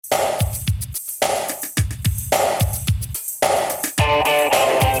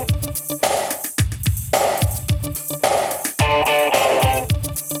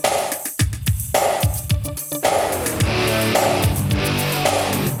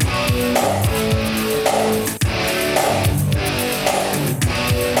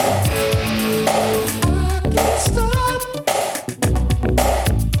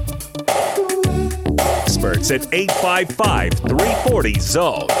us at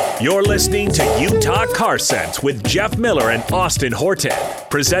 855-340-ZONE. You're listening to Utah Car Sense with Jeff Miller and Austin Horton.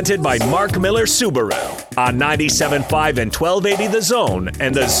 Presented by Mark Miller Subaru on 97.5 and 1280 The Zone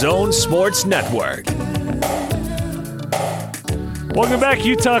and the Zone Sports Network. Welcome back,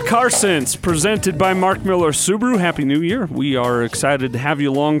 Utah Car Sense, presented by Mark Miller Subaru. Happy New Year. We are excited to have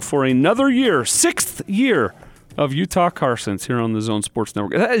you along for another year, 6th year of Utah Car Sense here on the Zone Sports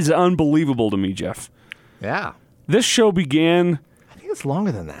Network. That is unbelievable to me, Jeff. Yeah. This show began... I think it's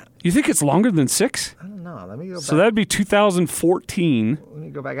longer than that. You think it's longer than 6? I don't know. Let me go back. So that'd be 2014. Let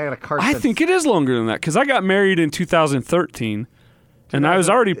me go back. I got a car I sense. think it is longer than that because I got married in 2013, and I was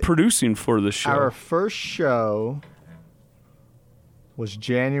already producing for the show. Our first show was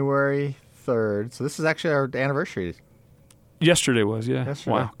January 3rd. So this is actually our anniversary. Yesterday was, yeah.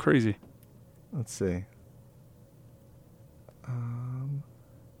 Yesterday. Wow, crazy. Let's see.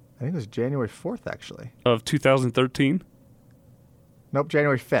 I think it was January 4th, actually. Of 2013? Nope,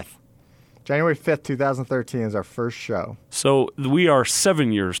 January 5th. January 5th, 2013 is our first show. So we are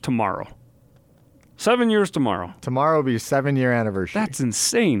 7 years tomorrow. 7 years tomorrow. Tomorrow will be your 7-year anniversary. That's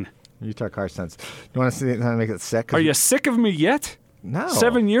insane. Utah Car Sense. You want to see how to make it sick? Are you sick of me yet? No.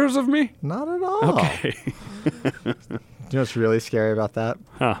 7 years of me? Not at all. Okay. Do you know what's really scary about that?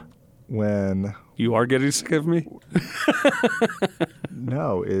 Huh. When... You are getting sick of me?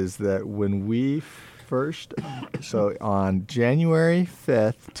 No, is that when we first... So on January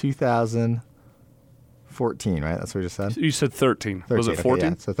 5th, 2014, right? That's what you just said? You said 13. Was it 14? Okay,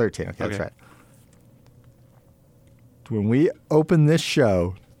 yeah, so 13. Okay, that's Okay. right. When we opened this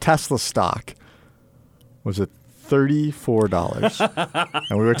show, Tesla stock was at $34.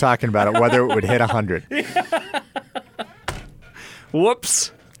 And we were talking about it, whether it would hit 100.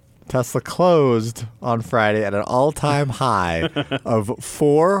 Whoops. Tesla closed on Friday at an all-time high of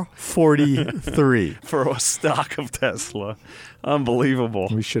 $443. For a stock of Tesla. Unbelievable.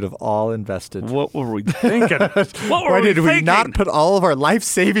 We should have all invested. What were we thinking? Why did we not put all of our life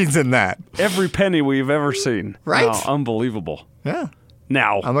savings in that? Every penny we've ever seen. Right? Wow, unbelievable. Yeah.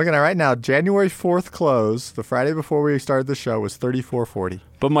 Now, I'm looking at it right now. January 4th close, the Friday before we started the show, was $34.40.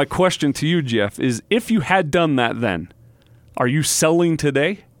 but my question to you, Jeff, is if you had done that then, are you selling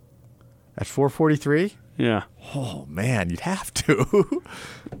today? At $443? Yeah. Oh, man, you'd have to.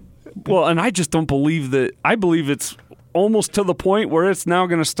 Well, and I just don't believe that. I believe it's almost to the point where it's now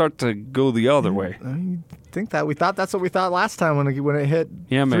going to start to go the other way. I think that we thought that's what we thought last time when it hit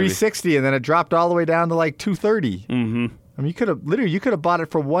Yeah, maybe. 360 and then it dropped all the way down to like 230. Mm-hmm. I mean, you could have bought it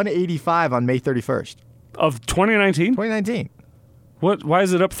for $185 on May 31st, Of 2019? 2019. Why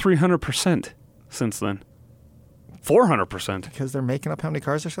is it up 300% since then? 400%. Because they're making up how many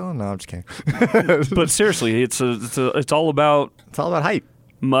cars they're selling? No, I'm just kidding. But seriously, it's all about It's all about hype.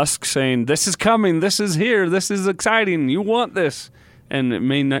 Musk saying, this is coming, this is here, this is exciting, you want this. And it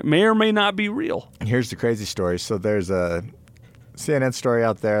may or may not be real. Here's the crazy story. So there's a CNN story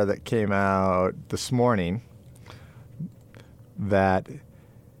out there that came out this morning that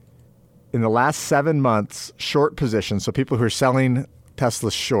in the last 7 months, short positions, so people who are selling Tesla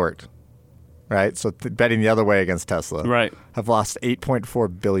short, right? So betting the other way against Tesla, Right. have lost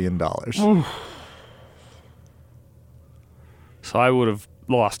 $8.4 billion. So I would have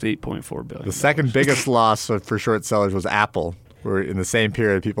lost $8.4 billion. The second biggest loss for short sellers was Apple, where in the same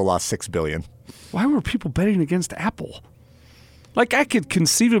period, people lost $6 billion. Why were people betting against Apple? Like, I could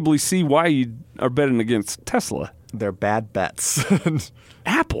conceivably see why you are betting against Tesla. They're bad bets.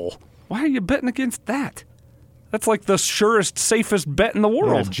 Apple? Why are you betting against that? That's like the surest, safest bet in the Yeah,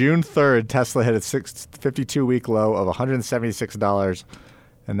 world. June 3rd, Tesla hit its 52-week low of $176,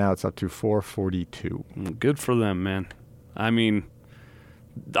 and now it's up to $442. Good for them, man. I mean,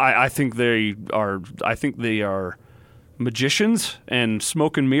 I think they are. I think they are magicians and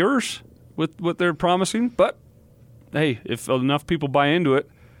smoke and mirrors with what they're promising. But hey, if enough people buy into it,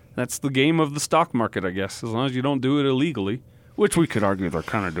 that's the game of the stock market, I guess. As long as you don't do it illegally, which we could argue they're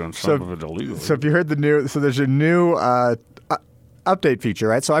kind of doing some of it illegally. So if you heard there's a new update feature,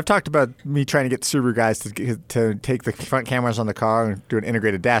 right? So I've talked about me trying to get Subaru guys to take the front cameras on the car and do an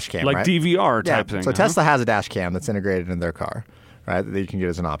integrated dash cam, like right? DVR type thing. So Tesla has a dash cam that's integrated in their car, right? That you can get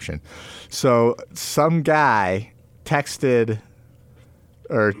as an option. So some guy texted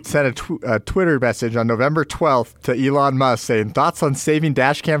or sent a Twitter message on November 12th to Elon Musk saying, thoughts on saving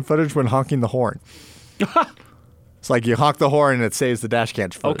dash cam footage when honking the horn. It's like you honk the horn and it saves the dash cam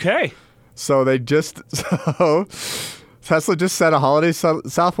footage. Okay. So Tesla just sent a holiday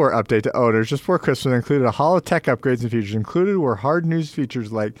software update to owners just before Christmas that included a holo tech upgrades and features. Included were hard news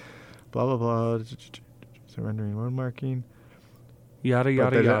features like blah, blah, blah, surrendering road marking, Yada, But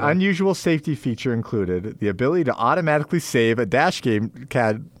yada, there's an yada. unusual safety feature included: the ability to automatically save a dash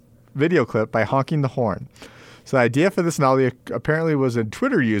cam video clip by honking the horn. So the idea for this novelty apparently was a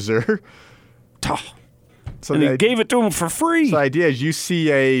Twitter user. So And he the, gave it to him for free. so the idea is you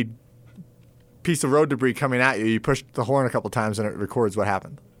see a piece of road debris coming at you, you push the horn a couple times and it records what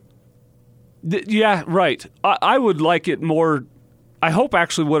happened. Yeah, right. I would like it more. I hope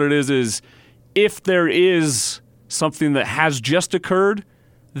actually what it is if there is something that has just occurred,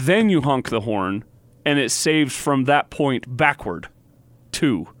 then you honk the horn and it saves from that point backward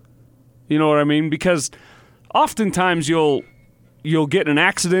too. You know what I mean? Because oftentimes you'll get in an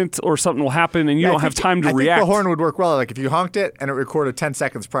accident or something will happen and you don't have time to I react. think the horn would work well. Like if you honked it and it recorded 10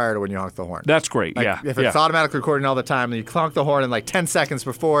 seconds prior to when you honked the horn. That's great. Like yeah. if it's automatically recording all the time, and you honk the horn and like 10 seconds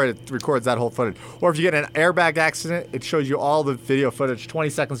before it records that whole footage. Or if you get in an airbag accident, it shows you all the video footage 20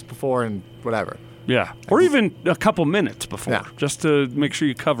 seconds before and whatever. Yeah. Or even a couple minutes before, Yeah. just to make sure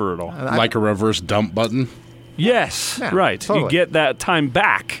you cover it all. Like a reverse dump button. Yes, Yeah, right. totally. You get that time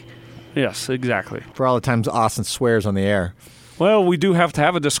back. Yes, exactly. For all the times Austin swears on the air. Well, we do have to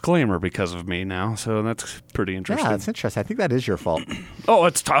have a disclaimer because of me now, so that's pretty interesting. Yeah, that's interesting. I think that is your fault. Oh,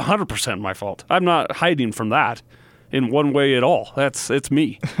 it's 100% my fault. I'm not hiding from that in one way at all. It's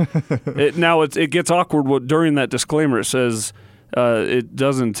me. It gets awkward during that disclaimer. It says it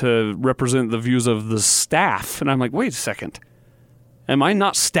doesn't represent the views of the staff, and I'm like, wait a second. Am I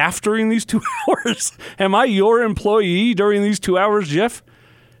not staff during these 2 hours? Am I your employee during these 2 hours, Jeff?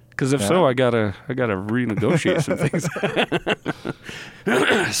 Because if so, I gotta renegotiate some things.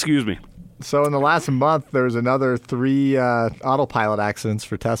 Excuse me. So in the last month, there was another 3 autopilot accidents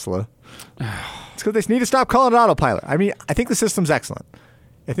for Tesla. It's because they need to stop calling it autopilot. I mean, I think the system's excellent.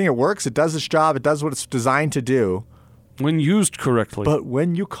 I think it works. It does its job. It does what it's designed to do. When used correctly. But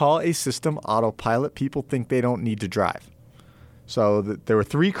when you call a system autopilot, people think they don't need to drive. So there were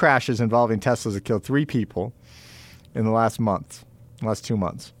 3 crashes involving Teslas that killed 3 people in the last 2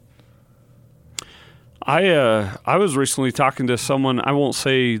 months. I was recently talking to someone, I won't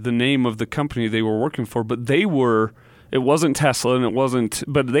say the name of the company they were working for, but it wasn't Tesla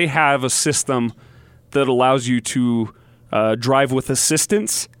but they have a system that allows you to drive with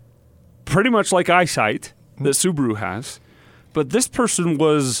assistance, pretty much like EyeSight that Subaru has. But this person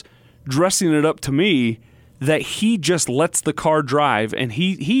was dressing it up to me that he just lets the car drive, and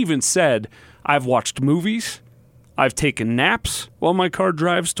he even said, I've watched movies, I've taken naps while my car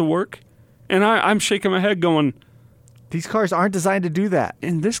drives to work. And I'm shaking my head going, These cars aren't designed to do that.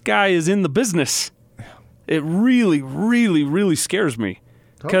 and this guy is in the business. It really, really, really scares me.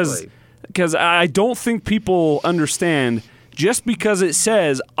 Totally. Because I don't think people understand, just because it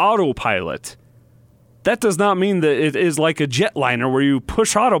says autopilot, that does not mean that it is like a jetliner where you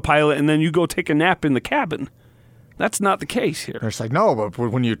push autopilot and then you go take a nap in the cabin. That's not the case here. They're just like, no, but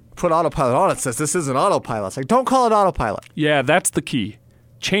when you put autopilot on, it says this isn't autopilot. It's like, don't call it autopilot. Yeah, that's the key.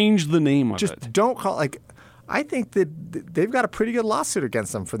 Change the name of it. Just don't call I think that they've got a pretty good lawsuit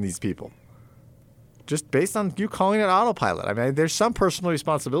against them from these people. Just based on you calling it autopilot. I mean, there's some personal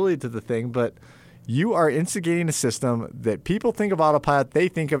responsibility to the thing, but you are instigating a system that people think of autopilot, they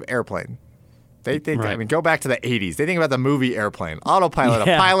think of airplane. They think, Right. I mean, go back to the 80s. They think about the movie Airplane. Autopilot,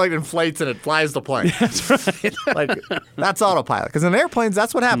 Yeah. a pilot inflates and it flies the plane. That's right. That's autopilot. Because in airplanes,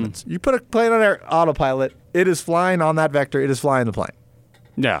 that's what happens. You put a plane on autopilot, it is flying on that vector, it is flying the plane.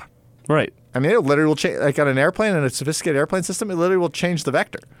 Yeah, right. I mean, it literally will change. Like on an airplane and a sophisticated airplane system, it literally will change the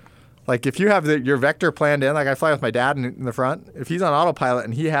vector. Like if you have your vector planned in, like I fly with my dad in the front, if he's on autopilot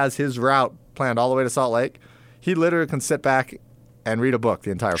and he has his route planned all the way to Salt Lake, he literally can sit back and read a book the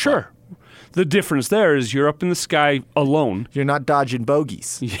entire flight. Sure. The difference there is you're up in the sky alone. You're not dodging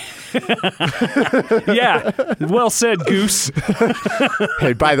bogeys. Yeah, well said, Goose.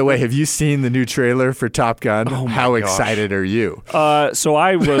 Hey, by the way, have you seen the new trailer for Top Gun? Oh my How gosh. excited are you? So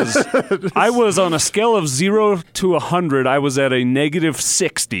I was on a scale of 0 to 100. I was at a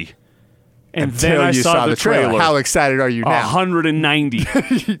 -60, and then Until I you saw the trailer. How excited are you now? 190.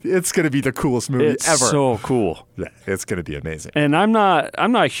 It's going to be the coolest movie It's ever. so cool. Yeah, it's going to be amazing. And I'm not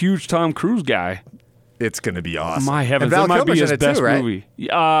a huge Tom Cruise guy. It's going to be awesome. My heavens, And Val that might be Kilmer's his in it best too, right? movie.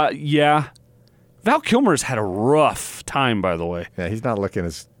 Yeah. Val Kilmer's had a rough time, by the way. Yeah, he's not looking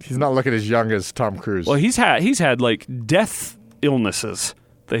as young as Tom Cruise. Well, he's had like death illnesses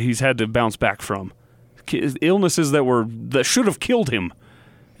that he's had to bounce back from, illnesses that should have killed him,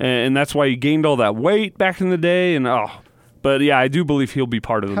 and that's why he gained all that weight back in the day. But yeah, I do believe he'll be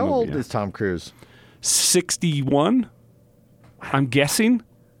part of the How movie. old yeah. is Tom Cruise? 61? I'm guessing.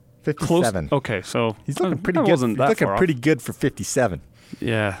 57. Close. Okay, so He's looking pretty I good. wasn't He's that looking far off. pretty good for 57.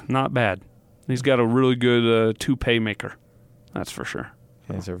 Yeah, not bad. He's got a really good toupee maker. That's for sure.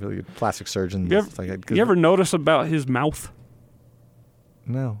 Yeah, he's a really good plastic surgeon. You ever notice about his mouth?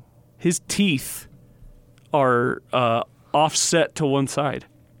 No. His teeth are offset to one side.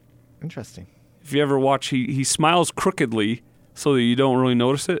 Interesting. If you ever watch, he smiles crookedly so that you don't really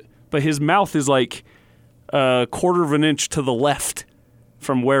notice it, but his mouth is like a quarter of an inch to the left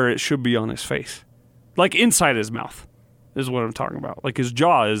from where it should be on his face. Like inside his mouth is what I'm talking about. Like his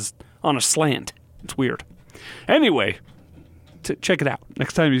jaw is on a slant. It's weird. Anyway, check it out.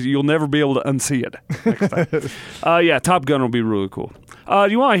 Next time you'll never be able to unsee it. Next time. Yeah, Top Gun will be really cool.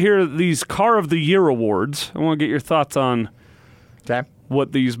 You want to hear these Car of the Year awards? I want to get your thoughts on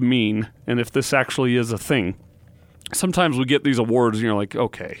what these mean and if this actually is a thing. Sometimes we get these awards and you're like,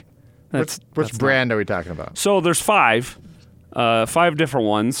 okay. Which brand are we talking about? So there's 5 different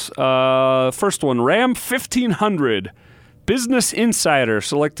ones. First one, Ram 1500. Business Insider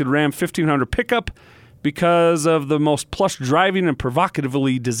selected Ram 1500 pickup because of the most plush driving and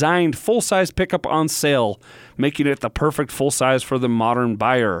provocatively designed full-size pickup on sale, making it the perfect full-size for the modern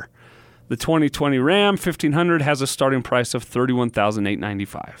buyer. The 2020 Ram 1500 has a starting price of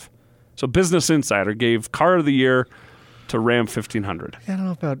 $31,895. So Business Insider gave Car of the Year to Ram 1500. I don't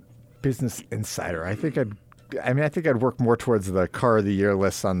know about Business Insider. I think I'd work more towards the Car of the Year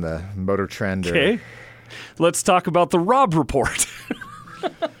list on the Motor Trend. Okay. Let's talk about the Robb Report.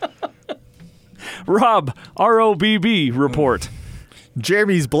 Robb, R-O-B-B report.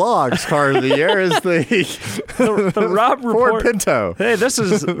 Jeremy's blog's Car of the Year is the Robb Report. Ford Pinto. Hey, this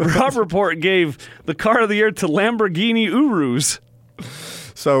is Robb Report gave the Car of the Year to Lamborghini Urus.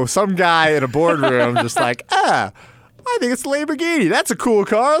 So some guy in a boardroom just like, I think it's Lamborghini. That's a cool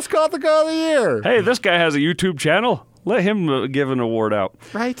car. Let's call it the Car of the Year. Hey, this guy has a YouTube channel. Let him give an award out.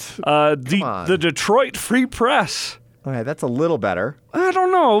 Right? The Detroit Free Press. Okay, that's a little better. I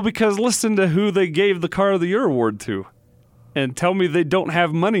don't know, because listen to who they gave the Car of the Year award to. And tell me they don't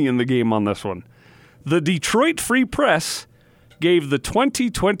have money in the game on this one. The Detroit Free Press gave the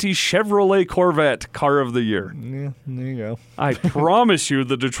 2020 Chevrolet Corvette Car of the Year. Yeah, there you go. I promise you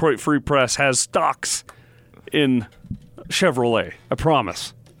the Detroit Free Press has stocks in Chevrolet. I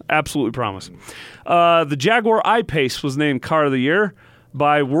promise. Absolutely promise. The Jaguar I-Pace was named Car of the Year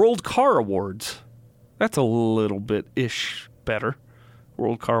by World Car Awards. That's a little bit-ish better.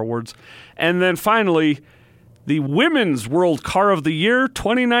 World Car Awards. And then finally, the Women's World Car of the Year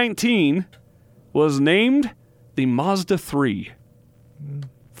 2019 was named the Mazda 3.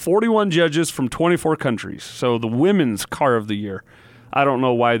 41 judges from 24 countries. So the Women's Car of the Year. I don't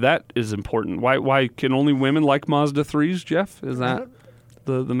know why that is important. Why can only women like Mazda 3s, Jeff? Is that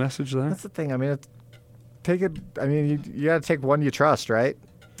the message there? That's the thing. I mean, you got to take one you trust, right?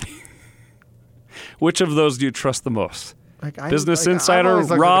 Which of those do you trust the most? Business I Insider,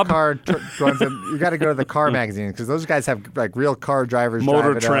 Robb? You got to go to the car magazine because those guys have like real car drivers.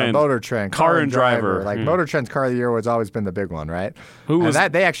 Motor Trend. Motor Trend. Car and Driver. Like Motor Trend's Car of the Year has always been the big one, right?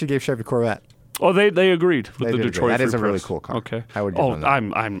 They actually gave Chevy Corvette. Oh, they agreed with the Detroit Free Press. That is a really cool car. Okay. I would give them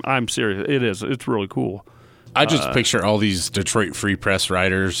that. I'm serious. It is. It's really cool. I just picture all these Detroit Free Press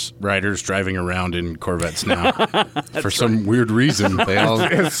riders driving around in Corvettes now. For some weird reason, they all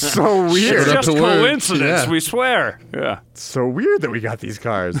it's so weird. It's just coincidence, we swear. Yeah. It's so weird that we got these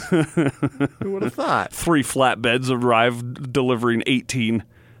cars. Who would have thought? 3 flatbeds arrived delivering 18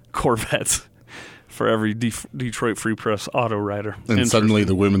 Corvettes for every Detroit Free Press auto rider. And suddenly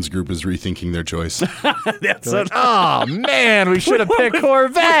the women's group is rethinking their choice. Oh, man, we should have picked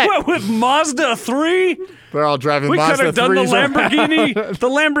Corvette. What, with Mazda 3? They're all driving we Mazda 3s. We could have done the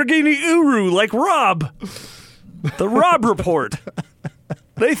Lamborghini Uru like Robb. The Robb Report.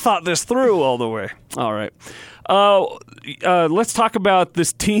 They thought this through all the way. All right. Let's talk about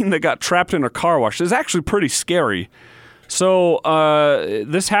this teen that got trapped in a car wash. It's actually pretty scary. So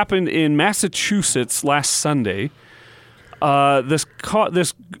this happened in Massachusetts last Sunday. This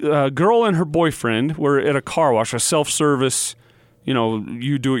girl and her boyfriend were at a car wash, a self-service,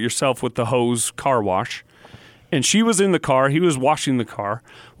 you do it yourself with the hose car wash. And she was in the car. He was washing the car.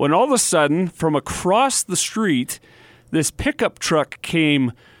 When all of a sudden, from across the street, this pickup truck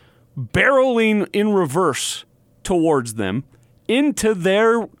came barreling in reverse towards them into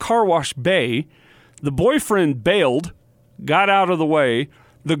their car wash bay. The boyfriend bailed, got out of the way.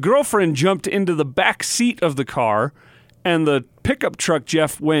 The girlfriend jumped into the back seat of the car, and the pickup truck,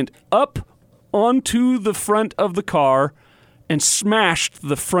 Jeff, went up onto the front of the car and smashed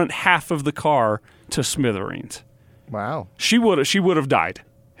the front half of the car to smithereens. Wow. She would have died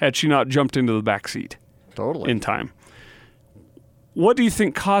had she not jumped into the back seat. Totally. In time. What do you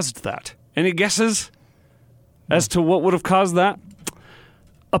think caused that? Any guesses as to what would have caused that?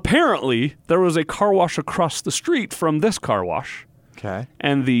 apparently, there was a car wash across the street from this car wash, Okay.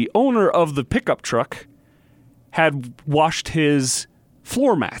 and the owner of the pickup truck had washed his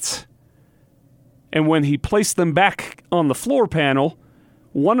floor mats. And when he placed them back on the floor panel,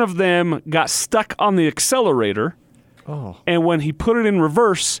 one of them got stuck on the accelerator. Oh. And when he put it in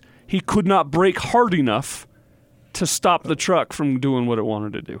reverse, he could not brake hard enough to stop the truck from doing what it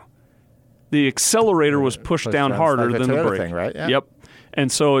wanted to do. The accelerator was pushed down harder like than the Toyota brake. thing, right? Yeah. Yep. And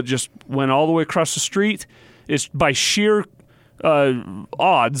so it just went all the way across the street. It's by sheer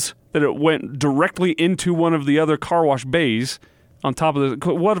odds that it went directly into one of the other car wash bays on top of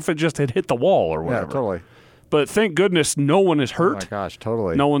the... What if it just had hit the wall or whatever? Yeah, totally. But thank goodness no one is hurt. Oh my gosh,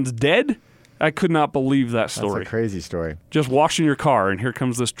 totally. No one's dead. I could not believe that story. That's a crazy story. Just washing your car, and here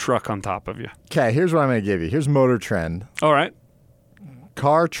comes this truck on top of you. Okay, here's what I'm going to give you. Here's Motor Trend. All right.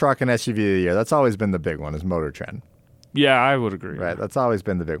 Car, truck, and SUV of the year. That's always been the big one, is Motor Trend. Yeah, I would agree. Right, that's always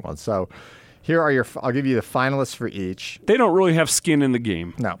been the big one. So here are I'll give you the finalists for each. They don't really have skin in the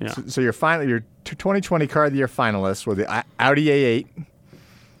game. No. Yeah. So your 2020 Car of the Year finalists were the Audi A8,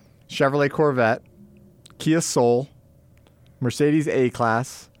 Chevrolet Corvette, Kia Soul, Mercedes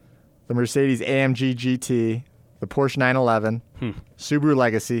A-Class, the Mercedes AMG GT, the Porsche 911, Subaru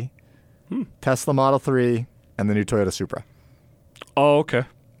Legacy, Tesla Model 3, and the new Toyota Supra. Oh, okay.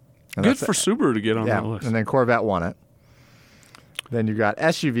 And Good that's for Subaru to get on Yeah, that list. and then Corvette won it. Then you got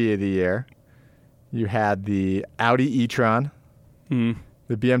SUV of the year. You had the Audi e-tron, the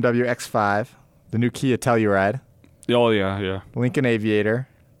BMW X5, the new Kia Telluride, Oh, yeah. Lincoln Aviator,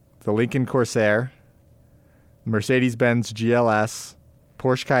 the Lincoln Corsair, Mercedes-Benz GLS,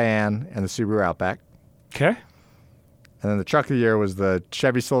 Porsche Cayenne, and the Subaru Outback. Okay. And then the truck of the year was the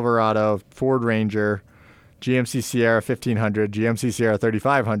Chevy Silverado, Ford Ranger, GMC Sierra 1500, GMC Sierra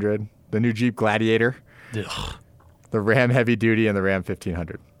 3500, the new Jeep Gladiator, the Ram Heavy Duty, and the Ram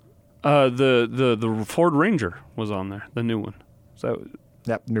 1500. The Ford Ranger was on there, the new one. So,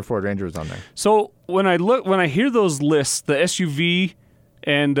 Yep, new Ford Ranger was on there. so when I hear those lists, the SUV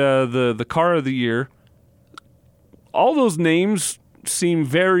and the car of the year, all those names seem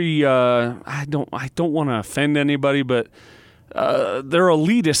very. I don't want to offend anybody, but they're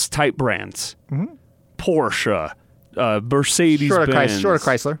elitist type brands. Mm-hmm. Porsche, Mercedes-Benz. Short of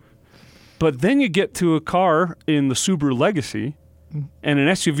Chrysler. But then you get to a car in the Subaru Legacy and an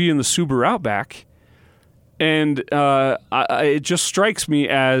SUV in the Subaru Outback, and it just strikes me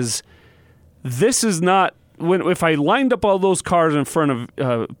as this is not... If I lined up all those cars in front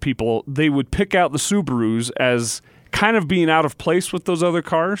of people, they would pick out the Subarus as kind of being out of place with those other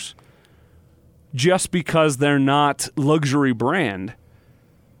cars just because they're not luxury brand.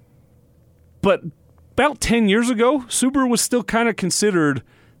 But about 10 years ago, Subaru was still kind of considered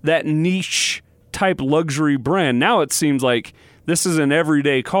that niche type luxury brand. Now it seems like this is an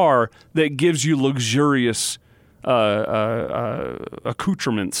everyday car that gives you luxurious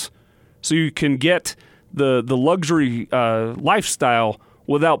accoutrements. So you can get the luxury lifestyle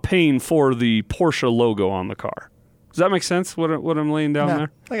without paying for the Porsche logo on the car. Does that make sense, what I'm laying down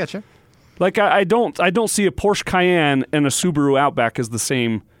there? I got you. Like I don't see a Porsche Cayenne and a Subaru Outback as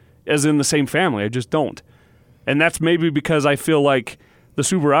in the same family. I just don't. And that's maybe because I feel like the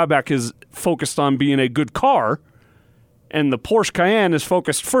Subaru Outback is focused on being a good car, and the Porsche Cayenne is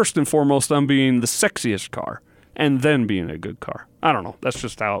focused first and foremost on being the sexiest car, and then being a good car. I don't know. That's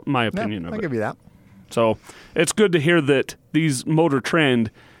just my opinion of I'll it. give you that. So it's good to hear that these Motor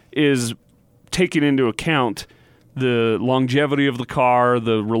Trend is taking into account the longevity of the car,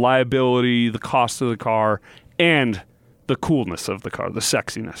 the reliability, the cost of the car, and the coolness of the car, the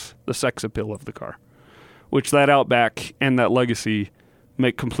sexiness, the sex appeal of the car, which that Outback and that Legacy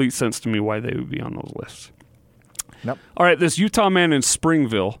make complete sense to me why they would be on those lists. Nope. All right, this Utah man in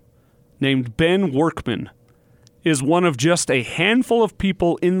Springville named Ben Workman is one of just a handful of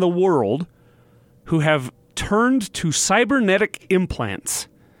people in the world who have turned to cybernetic implants.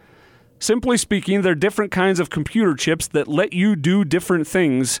 Simply speaking, they're different kinds of computer chips that let you do different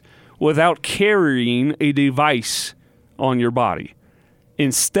things without carrying a device on your body.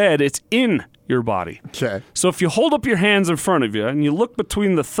 Instead, it's in your body. Okay. So if you hold up your hands in front of you and you look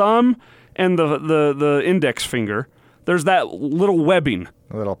between the thumb and the index finger, there's that little webbing.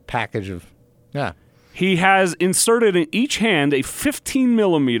 A little package of... Yeah. He has inserted in each hand a 15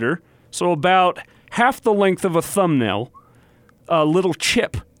 millimeter, so about half the length of a thumbnail, a little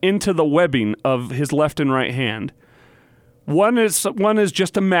chip into the webbing of his left and right hand. One is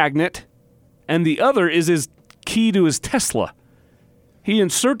just a magnet, and the other is his key to his Tesla. He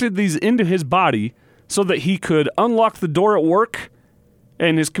inserted these into his body so that he could unlock the door at work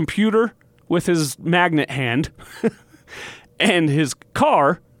and his computer with his magnet hand and his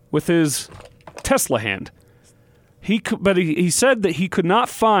car with his Tesla hand. But he said that he could not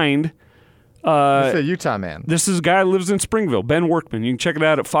find. It's a Utah man. This is a guy who lives in Springville, Ben Workman. You can check it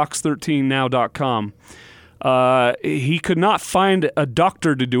out at fox13now.com. He could not find a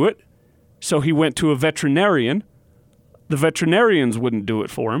doctor to do it, so he went to a veterinarian. The veterinarians wouldn't do it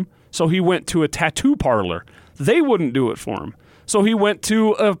for him, so he went to a tattoo parlor. They wouldn't do it for him, so he went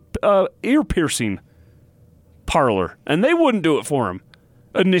to a ear piercing parlor, and they wouldn't do it for him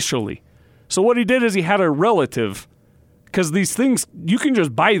initially. So what he did is he had a relative, because these things, you can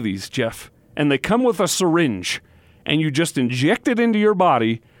just buy these, Jeff, and they come with a syringe, and you just inject it into your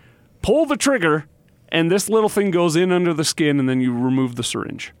body, pull the trigger, and this little thing goes in under the skin, and then you remove the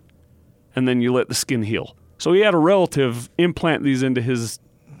syringe, and then you let the skin heal. So he had a relative implant these into his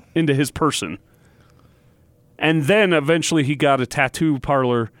person, and then eventually he got a tattoo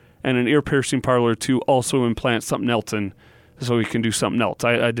parlor and an ear piercing parlor to also implant something else in, so he can do something else.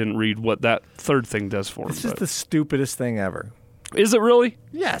 I didn't read what that third thing does for him. This is the stupidest thing ever. Is it really?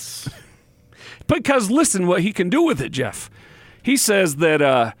 Yes. Because listen what he can do with it, Jeff. He says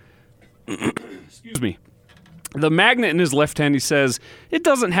that, excuse me, the magnet in his left hand, he says, it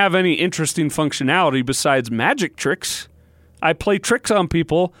doesn't have any interesting functionality besides magic tricks. I play tricks on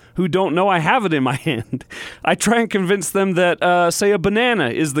people who don't know I have it in my hand. I try and convince them that, say, a banana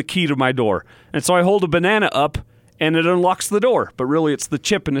is the key to my door. And so I hold a banana up, and it unlocks the door. But really, it's the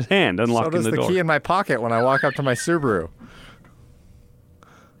chip in his hand unlocking the door. So does the key in my pocket when I walk up to my Subaru.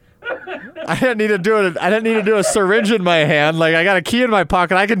 I didn't need to do it. I didn't need to do a syringe in my hand. Like, I got a key in my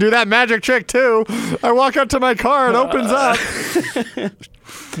pocket. I can do that magic trick too. I walk up to my car, it opens up.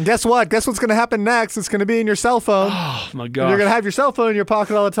 And guess what? Guess what's going to happen next? It's going to be in your cell phone. Oh my And God! you're going to have your cell phone in your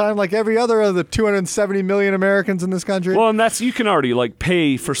pocket all the time, like every other of the 270 million Americans in this country. Well, and you can already like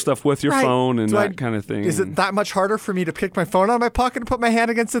pay for stuff with your Right. phone and Do that kind of thing. Is it that much harder for me to pick my phone out of my pocket and put my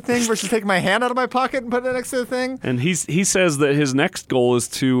hand against the thing versus take my hand out of my pocket and put it next to the thing? And he says that his next goal is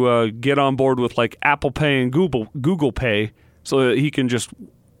to get on board with like Apple Pay and Google Pay, so that he can just,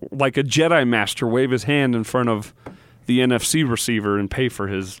 like a Jedi Master, wave his hand in front of the NFC receiver and pay for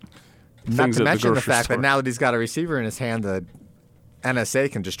his Not things to at mention the the grocery fact store. that now that he's got a receiver in his hand, the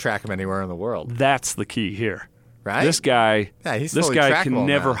NSA can just track him anywhere in the world. That's the key here. Right? This guy, Yeah, he's this fully guy trackable can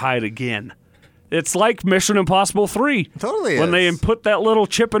never now. hide again. It's like Mission Impossible 3. Totally When they is. put that little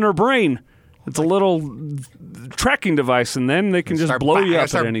chip in her brain. It's a little tracking device, and then they can just blow you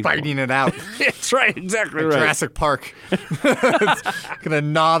up at any point. biting it out. That's right, exactly Like right. Jurassic Park. It's gonna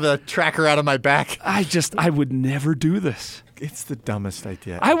gnaw the tracker out of my back. I would never do this. It's the dumbest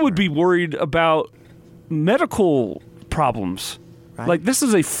idea. I would be worried about medical problems. Right. Like, this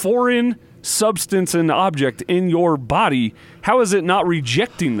is a foreign substance and object in your body. How is it not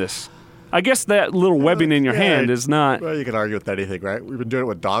rejecting this? I guess that little webbing in your hand is not Well, you can argue with anything, right? We've been doing it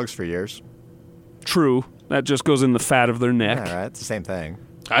with dogs for years. true. That just goes in the fat of their neck. Yeah, right. It's the same thing.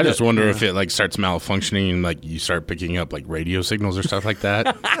 I just wonder if it like starts malfunctioning and like you start picking up like radio signals or stuff like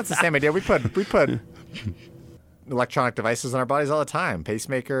that. That's the same idea. We put electronic devices in our bodies all the time,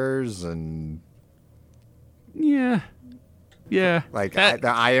 pacemakers and Yeah. like the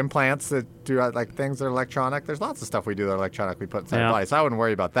eye implants that do like things that are electronic. There's lots of stuff we do that are electronic we put inside Yeah. our body. So I wouldn't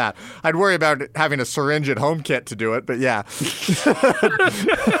worry about that. I'd worry about having a syringe at home kit to do it. But yeah,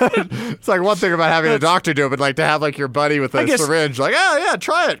 it's like one thing about having a doctor do it, but like to have like your buddy with a guess- syringe, like, oh yeah,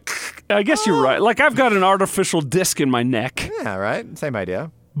 try it. I guess you're right. Like, I've got an artificial disc in my neck, Yeah, right. Same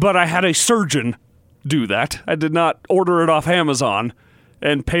idea. but I had a surgeon do that. I did not order it off Amazon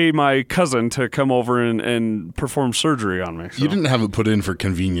and pay my cousin to come over and perform surgery on me. So. You didn't have it put in for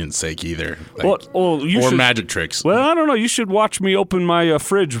convenience sake either. Like, Well, you or should, magic tricks. Well, I don't know. You should watch me open my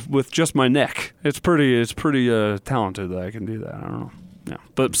fridge with just my neck. It's pretty talented that I can do that. I don't know. Yeah.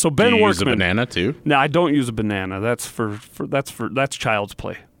 But so Ben Do you Workman. use a banana too? No, I don't use a banana. That's that's child's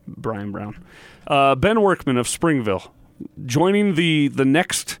play. Brian Brown. Ben Workman of Springville, joining the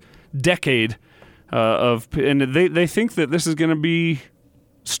next decade and they think that this is going to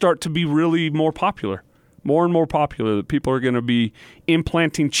start to be really more and more popular, that people are going to be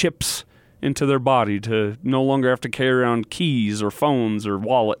implanting chips into their body to no longer have to carry around keys or phones or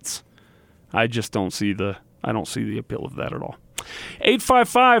wallets. I just don't see the appeal of that at all.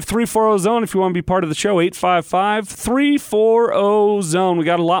 855-340-ZONE if you want to be part of the show. 855-340-ZONE. We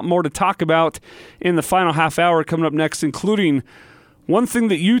got a lot more to talk about in the final half hour coming up next, including one thing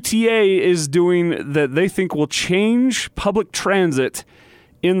that UTA is doing that they think will change public transit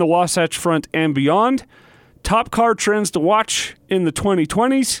in the Wasatch Front and beyond. Top car trends to watch in the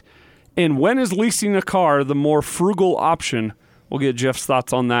 2020s. And when is leasing a car the more frugal option? We'll get Jeff's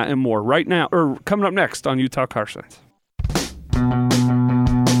thoughts on that and more right now, or coming up next on Utah Car Sense.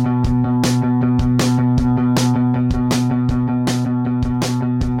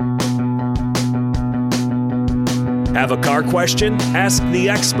 Have a car question? Ask the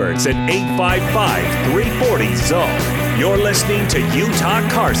experts at 855-340-ZONE. You're listening to Utah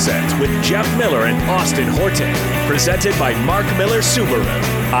Car Sense with Jeff Miller and Austin Horton. Presented by Mark Miller Subaru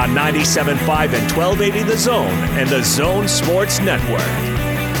on 97.5 and 1280 The Zone and the Zone Sports Network.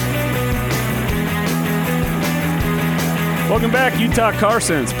 Welcome back, Utah Car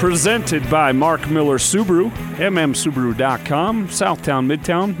Sense, presented by Mark Miller Subaru, mmsubaru.com, Southtown,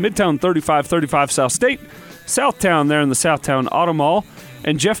 Midtown 3535 South State, Southtown there in the Southtown Auto Mall.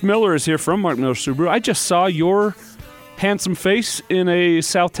 And Jeff Miller is here from Mark Miller Subaru. I just saw your handsome face in a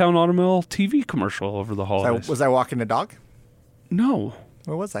Southtown Auto Mall TV commercial over the holidays. Was I walking the dog? No.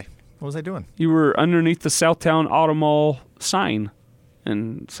 Where was I? What was I doing? You were underneath the Southtown Auto Mall sign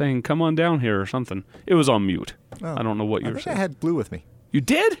and saying, come on down here or something. It was on mute. Oh, I don't know what you I were think saying. I had Blue with me. You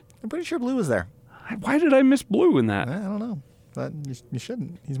did? I'm pretty sure Blue was there. Why did I miss Blue in that? I don't know. But you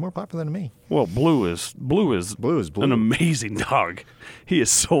shouldn't. He's more popular than me. Well, Blue is Blue. an amazing dog. He is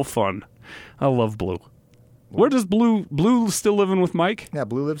so fun. I love Blue. Where does Blue still living with Mike? Yeah,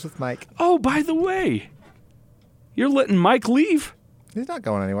 Blue lives with Mike. Oh, by the way, you're letting Mike leave? He's not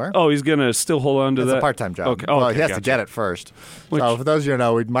going anywhere. Oh, he's gonna still hold on to that. It's a part-time job. Okay. Well, okay, he has gotcha. to get it first. Which- So for those of you who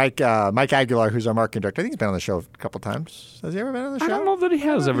know, Mike Aguilar, who's our marketing director, I think he's been on the show a couple times. Has he ever been on the show? I don't know that he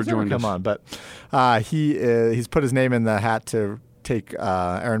has ever joined us. Come on, but he's put his name in the hat to take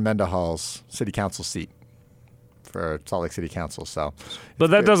Aaron Mendenhall's city council seat for Salt Lake City Council. So, But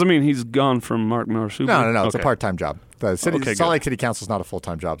that doesn't mean he's gone from Mark Miller Subaru. no. It's a Okay. part-time job. The city, Okay, Salt good. Lake City Council is not a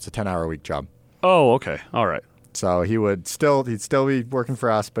full-time job. It's a 10-hour-a-week job. Oh, okay. All right. So he'd still be working for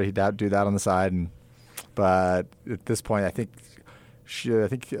us, but he'd do that on the side. But at this point, I think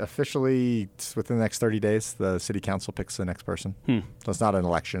officially it's within the next 30 days, the city council picks the next person. So it's not an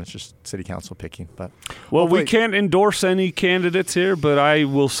election; it's just city council picking. But Well, we hopefully- can't endorse any candidates here, but I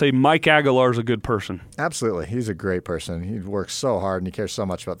will say Mike Aguilar is a good person. Absolutely, he's a great person. He works so hard and he cares so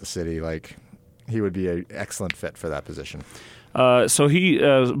much about the city. Like he would be an excellent fit for that position. So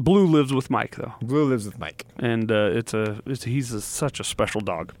Blue lives with Mike though, Blue lives with Mike. and he's such a special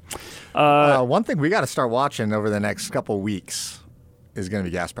dog. One thing we got to start watching over the next couple weeks is going to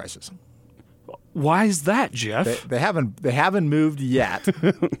be gas prices. Why is that, Jeff? They haven't moved yet,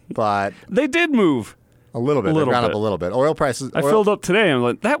 but They did move. a little bit. A They've little gone bit. up a little bit. Oil prices. I filled up today and I'm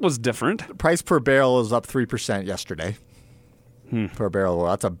like, that was different. Price per barrel is up 3% yesterday. Per barrel of oil.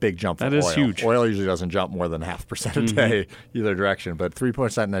 That's a big jump for That oil. is huge. Oil usually doesn't jump more than 0.5% a day either direction, but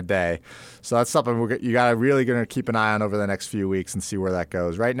 3% in a day. So that's something you got to really going to keep an eye on over the next few weeks and see where that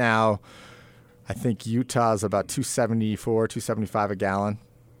goes. Right now, I think Utah's about 274, 275 a gallon.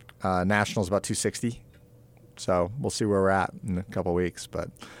 National's about 260. So we'll see where we're at in a couple weeks, but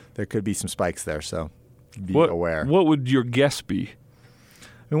there could be some spikes there, so be aware. What would your guess be? I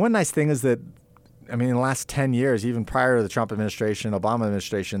mean, one nice thing is that, in the last 10 years, even prior to the Trump administration, Obama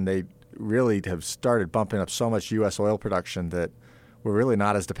administration, they really have started bumping up so much U.S. oil production that we're really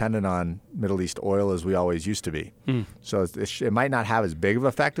not as dependent on Middle East oil as we always used to be. So it might not have as big of an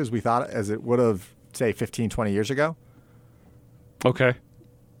effect as we thought, as it would have, say, 15, 20 years ago. Okay.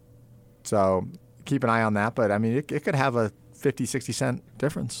 So keep an eye on that. But, it could have a 50, 60 cent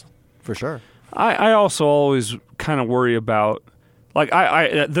difference for sure. I also always kind of worry about, like,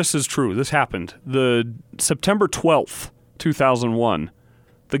 I this is true. This happened. The September 12th, 2001,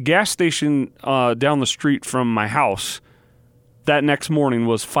 the gas station down the street from my house that next morning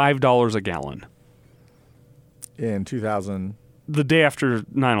was $5 a gallon. In 2000. The day after 9/11.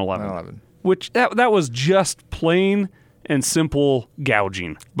 9/11. Which that was just plain and simple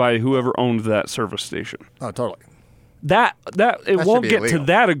gouging by whoever owned that service station. Oh, totally. That it should won't be get illegal. to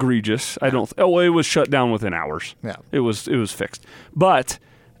that egregious. I don't. Oh, well, it was shut down within hours. Yeah. it was fixed. But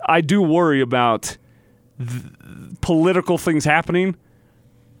I do worry about political things happening,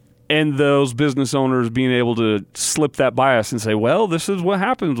 and those business owners being able to slip that by us and say, "Well, this is what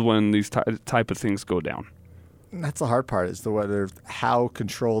happens when these type of things go down." That's the hard part, is how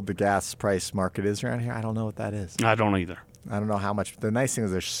controlled the gas price market is around here. I don't know what that is. I don't either. I don't know how much. The nice thing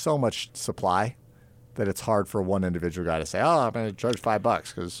is there's so much supply that it's hard for one individual guy to say, "Oh, I'm going to charge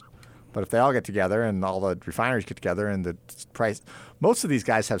 $5." But if they all get together and all the refineries get together and the price, most of these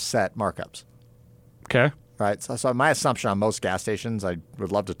guys have set markups, Okay. right? So my assumption on most gas stations, I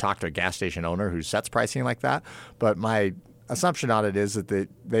would love to talk to a gas station owner who sets pricing like that. But my assumption on it is that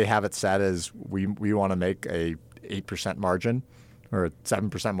they have it set as we want to make a 8% margin or a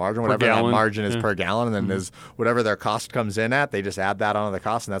 7% margin, whatever that gallon. margin is Yeah. per gallon, and then there's whatever their cost comes in at, they just add that onto the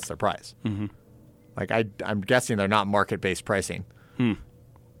cost, and that's their price. Like I'm guessing they're not market-based pricing.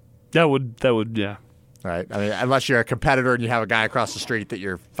 That would yeah. Right. I mean, unless you're a competitor and you have a guy across the street that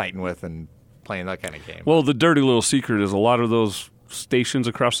you're fighting with and playing that kind of game. Well, the dirty little secret is a lot of those stations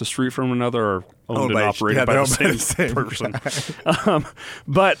across the street from another are owned and operated by the same person.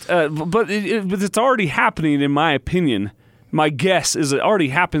 But it's already happening, in my opinion. My guess is it already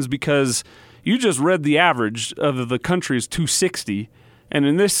happens because you just read the average of the country is 260, and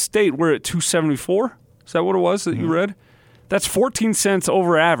in this state we're at 274. Is that what it was that you read? That's 14 cents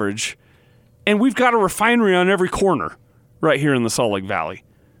over average, and we've got a refinery on every corner right here in the Salt Lake Valley.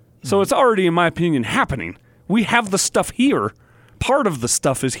 So it's already, in my opinion, happening. We have the stuff here. Part of the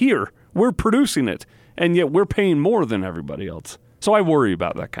stuff is here. We're producing it, and yet we're paying more than everybody else. So I worry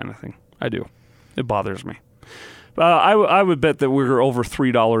about that kind of thing. I do. It bothers me. I would bet that we're over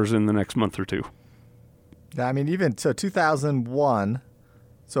 $3 in the next month or two. Yeah, I mean, even so, 2001.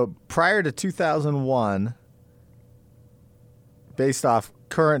 So prior to 2001, based off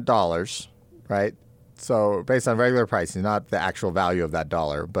current dollars, right? So based on regular pricing, not the actual value of that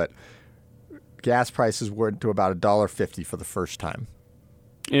dollar, but gas prices went to about $1.50 for the first time.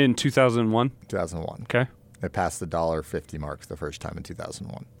 In 2001? 2001. Okay. It passed the $1.50 mark the first time in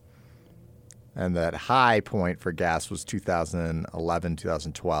 2001. And that high point for gas was 2011,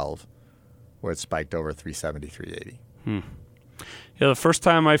 2012, where it spiked over $3.70, $3.80. Yeah, the first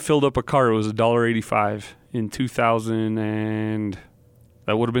time I filled up a car, it was $1.85 in 2000, and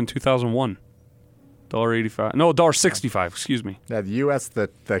that would have been 2001. $1.85. No, $1.65, excuse me. Yeah, the U.S., the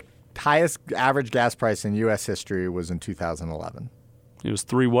highest average gas price in U.S. history was in 2011. It was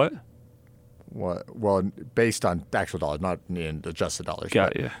three what? Well, based on actual dollars, not in adjusted dollars.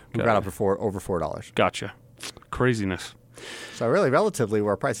 Got you. We got up to over $4. Gotcha. Craziness. So really, relatively,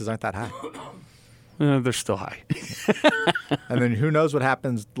 our prices aren't that high. They're still high. And then who knows what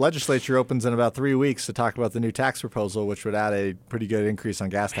happens? Legislature opens in about 3 weeks to talk about the new tax proposal, which would add a pretty good increase on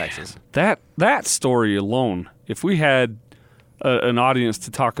gas taxes. That story alone, if we had an audience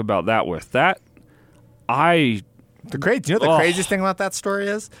to talk about that with, the craziest thing about that story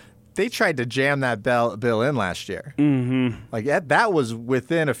is? They tried to jam that bill in last year. Mm-hmm. Like that was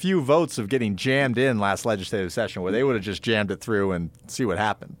within a few votes of getting jammed in last legislative session, where they would have just jammed it through and see what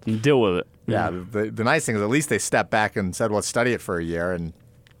happened. And deal with it. Yeah. The nice thing is at least they stepped back and said, "Let's study it for a year." And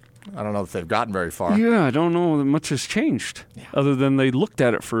I don't know if they've gotten very far. Yeah, I don't know that much has changed other than they looked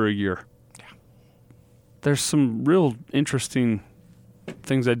at it for a year. Yeah. There's some real interesting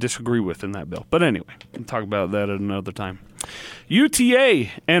things I disagree with in that bill. But anyway, we'll talk about that at another time. UTA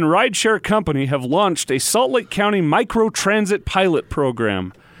and Rideshare Company have launched a Salt Lake County microtransit pilot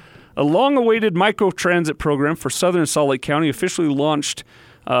program. A long-awaited microtransit program for Southern Salt Lake County officially launched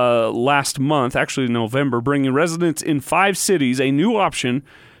last month, actually in November, bringing residents in 5 cities a new option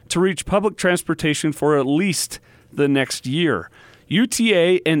to reach public transportation for at least the next year.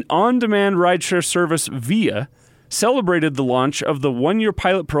 UTA and on-demand rideshare service Via celebrated the launch of the one-year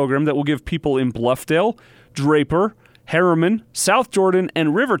pilot program that will give people in Bluffdale, Draper, Harriman, South Jordan,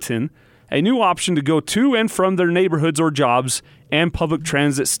 and Riverton a new option to go to and from their neighborhoods or jobs and public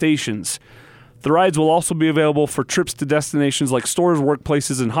transit stations. The rides will also be available for trips to destinations like stores,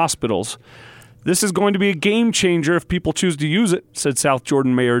 workplaces, and hospitals. This is going to be a game changer if people choose to use it, said South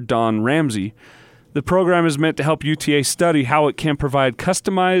Jordan Mayor Don Ramsey. The program is meant to help UTA study how it can provide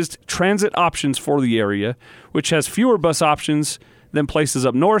customized transit options for the area, which has fewer bus options than places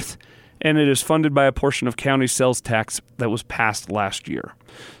up north, and it is funded by a portion of county sales tax that was passed last year.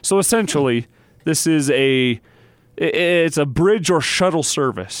 So essentially, this is it's a bridge or shuttle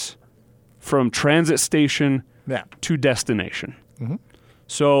service from transit station to destination. Mm-hmm.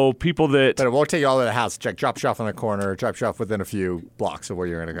 So people that... But it won't take you all to the house. Drop you off on the corner, drop you off within a few blocks of where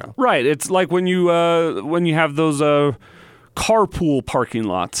you're going to go. Right. It's like when you have those carpool parking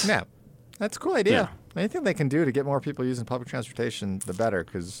lots. Yeah. That's a cool idea. Yeah. Anything they can do to get more people using public transportation, the better,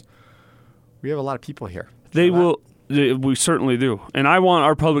 because we have a lot of people here. We certainly do. And I want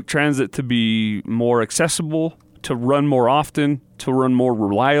our public transit to be more accessible, to run more often, to run more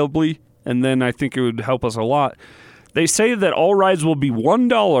reliably, and then I think it would help us a lot. They say that all rides will be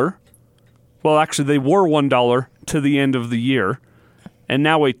 $1. Well, actually, they were $1 to the end of the year, and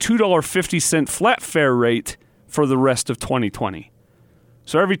now a $2.50 flat fare rate for the rest of 2020.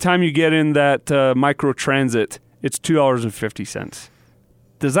 So every time you get in that microtransit, it's $2.50.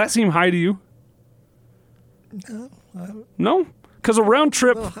 Does that seem high to you? No? Because a round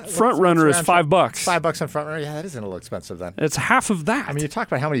trip front runner is $5. $5 on front runner? Yeah, that isn't a little expensive then. It's half of that. I mean, you talk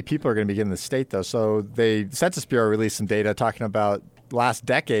about how many people are going to be getting the state, though. So the Census Bureau released some data talking about last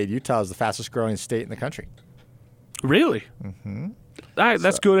decade, Utah is the fastest growing state in the country. Really? Mm-hmm.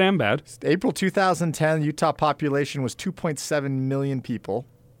 That's good and bad. April 2010, Utah population was 2.7 million people.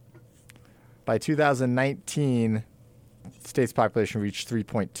 By 2019, the state's population reached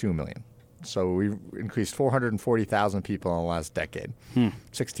 3.2 million. So we increased 440,000 people in the last decade,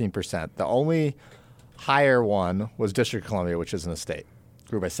 16%. The only higher one was District of Columbia, which isn't a state,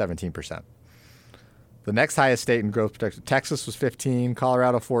 grew by 17%. The next highest state in growth protection, Texas was 15,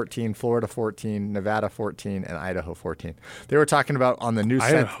 Colorado 14, Florida 14, Nevada 14, and Idaho 14. They were talking about on the new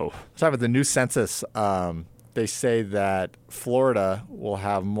Idaho. talking about the new census. They say that Florida will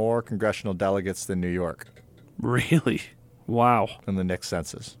have more congressional delegates than New York Really? Wow. in the next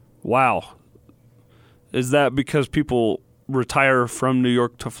census. Wow. Is that because people retire from New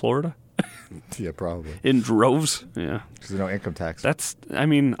York to Florida Yeah, probably. in droves? Yeah. Because there's no income tax.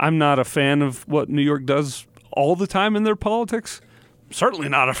 I'm not a fan of what New York does all the time in their politics. Certainly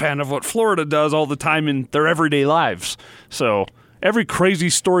not a fan of what Florida does all the time in their everyday lives. So every crazy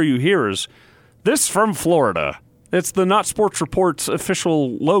story you hear is this from Florida. It's the Not Sports Report's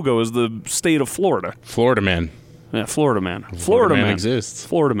official logo is the state of Florida. Florida man. Yeah, Florida man. Florida man exists.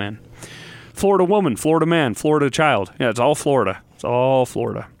 Florida man. Florida woman, Florida man, Florida child. Yeah, it's all Florida. It's all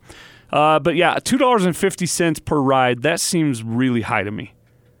Florida. But yeah, $2.50 per ride, that seems really high to me.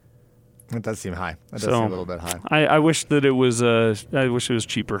 It does seem high. That does So, seem a little bit high. I wish that it was I wish it was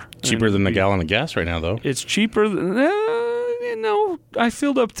cheaper. Cheaper than the gallon of gas right now, though. It's cheaper than I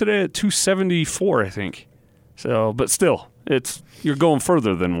filled up today at $2.74, I think. So, but still, you're going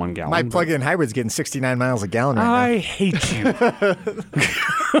further than 1 gallon. My plug-in hybrid's getting 69 miles a gallon right I hate you. now.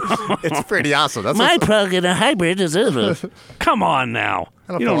 It's pretty awesome. That's My plug-in hybrid is Come on now.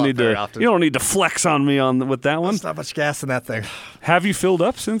 I don't You fill don't up need very to. often. You don't need to flex on me with that one. There's not much gas in that thing. Have you filled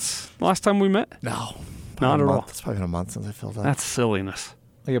up since last time we met? No. Not at all. It's probably been a month since I filled up. That's silliness.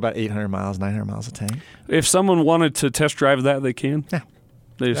 Like about 800 miles, 900 miles a tank. If someone wanted to test drive that, they can. Yeah.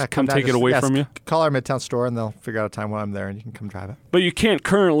 They just Yeah, come down, take it away from you. Call our Midtown store and they'll figure out a time when I'm there and you can come drive it. But you can't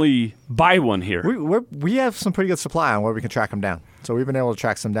currently buy one here. We have some pretty good supply on where we can track them down. So we've been able to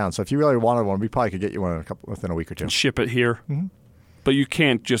track some down. So if you really wanted one, we probably could get you one within a week or two. Ship it here. Mm-hmm. But you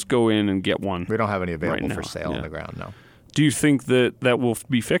can't just go in and get one. We don't have any available right for now. sale on the ground, no. Do you think that will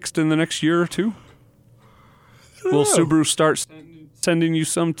be fixed in the next year or two? Will Subaru start sending you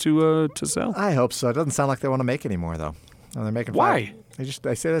some to sell? I hope so. It doesn't sound like they want to make any more, though. And they're making Why?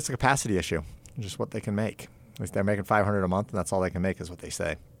 They say that's a capacity issue. It's just what they can make. They're making $500 a month, and that's all they can make is what they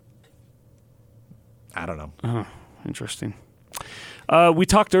say. I don't know. Oh, interesting. We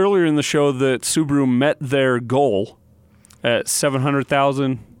talked earlier in the show that Subaru met their goal at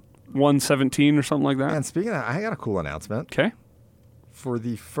 700,000, 117 or something like that. And speaking of that, I got a cool announcement. Okay. For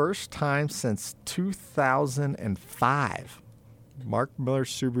the first time since 2005, Mark Miller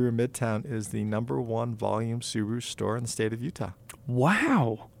Subaru Midtown is the #1 volume Subaru store in the state of Utah.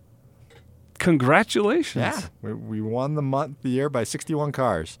 Wow. Congratulations. Yeah. We won the year by 61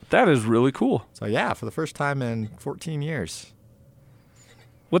 cars. That is really cool. So, yeah, for the first time in 14 years.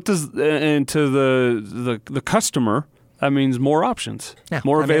 What does and to the customer, that means more options,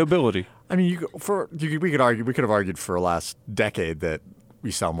 more availability. We could have argued for the last decade that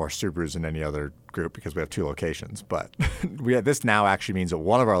we sell more Subarus than any other group because we have 2 locations. But this now actually means that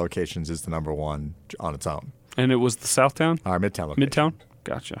one of our locations is the #1 on its own. And it was the Southtown? Our Midtown location. Midtown?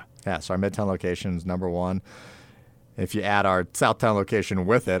 Gotcha. Yeah, so our Midtown location is #1. If you add our Southtown location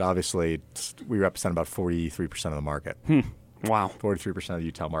with it, obviously we represent about 43% of the market. Wow. 43% of the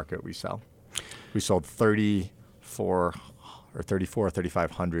Utah market we sell. We sold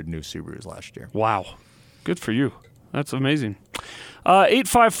 3,500 new Subarus last year. Wow. Good for you. That's amazing.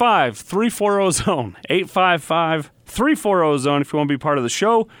 855-340-ZONE. 855-340-ZONE if you want to be part of the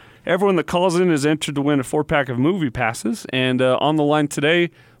show. Everyone that calls in is entered to win a 4-pack of movie passes. And on the line today,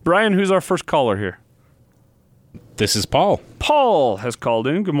 Brian, who's our first caller here? This is Paul. Paul has called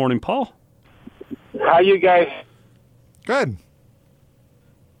in. Good morning, Paul. How you guys Good.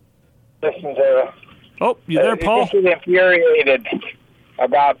 listen to? Oh, you there, Paul? Just infuriated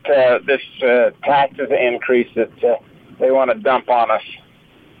about this taxes increase that they want to dump on us.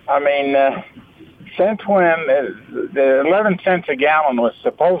 I mean, since when the 11 cents a gallon was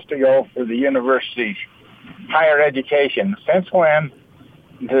supposed to go for the university's higher education? Since when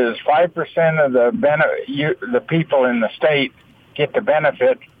does 5% of the people in the state get the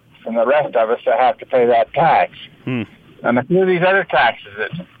benefit from the rest of us that have to pay that tax? And a few of these other taxes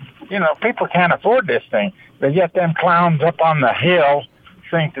that, people can't afford this thing. But yet them clowns up on the hill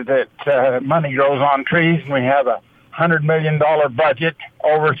think that money grows on trees, and we have a $100 million budget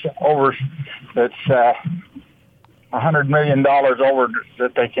over that's $100 million over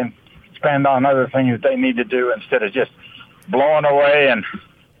that they can spend on other things that they need to do instead of just blowing away and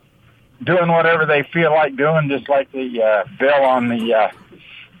doing whatever they feel like doing, just like the bill on the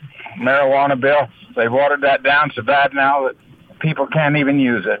marijuana bill. They've watered that down so bad now that people can't even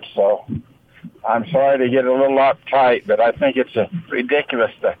use it. So I'm sorry to get a little uptight, but I think it's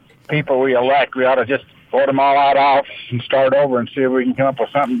ridiculous. The people we elect, we ought to just vote them all out of office and start over and see if we can come up with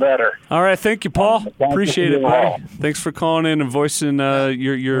something better. All right, thank you, Paul. Appreciate it, all. buddy. Thanks for calling in and voicing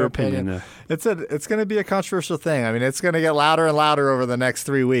your opinion. It's going to be a controversial thing. I mean, it's going to get louder and louder over the next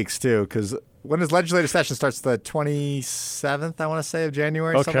 3 weeks too, because when his legislative session starts, the 27th, I want to say, of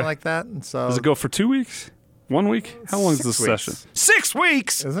January, something like that. And so, does it go for 2 weeks? 1 week? How long is the session? 6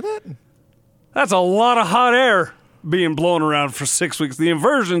 weeks. Isn't it? That's a lot of hot air being blown around for 6 weeks. The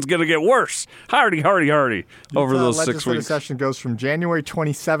inversion's going to get worse. Hardy, over those 6 legislative weeks. session goes from January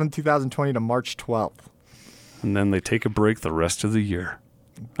 27, 2020 to March 12th. And then they take a break the rest of the year.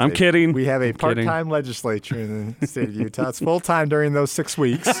 I'm kidding. We have a I'm kidding. part-time legislature in the state of Utah. It's full-time during those 6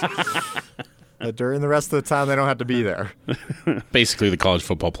 weeks. But during the rest of the time, they don't have to be there. Basically, the college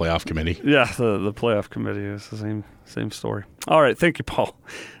football playoff committee. Yeah, the playoff committee is the same story. All right, thank you, Paul.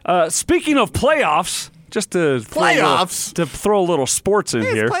 Speaking of playoffs, just to throw a little sports in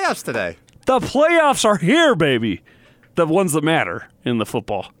here. It's playoffs today. The playoffs are here, baby. The ones that matter in the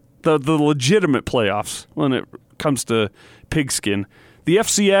football. The legitimate playoffs when it comes to pigskin. The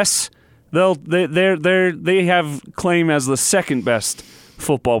FCS, they have claim as the second best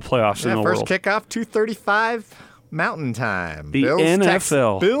football playoffs in the first world. Kickoff 2:35 Mountain Time. The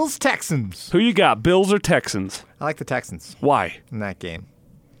NFL. Bills Texans. Who you got, Bills or Texans? I like the Texans Why? in that game.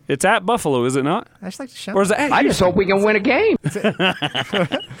 It's at Buffalo, is it not? I just like to show. Or is it at I just hope we can win a game.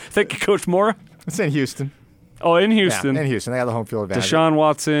 Thank you, Coach Mora. It's in Houston. Oh, in Houston. Yeah, in Houston. They got the home field advantage. Deshaun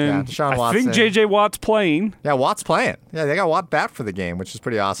Watson. Yeah, Deshaun I Watson. think J.J. Watt's playing. Yeah, Watt's playing. Yeah, they got Watt back for the game, which is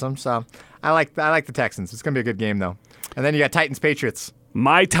pretty awesome. So I like the Texans. It's gonna be a good game though. And then you got Titans Patriots.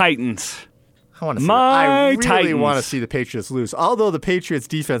 My Titans. I want to see. My I really Titans. want to see the Patriots lose. Although the Patriots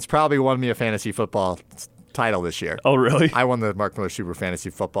defense probably won me a fantasy football title this year. Oh, really? I won the Mark Miller Super Fantasy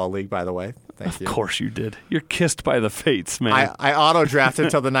Football League, by the way. Thank you. Of course you did. You're kissed by the fates, man. I auto-drafted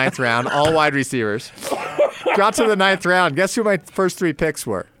till the 9th round, all wide receivers. Got to the 9th round. Guess who my first 3 picks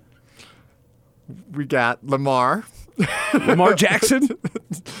were? We got Lamar. Lamar Jackson?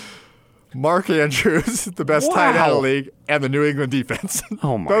 Mark Andrews, the best tight end in the league, and the New England defense.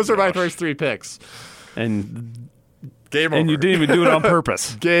 Oh, my Those are my gosh. first 3 picks. And Game over. you didn't even do it on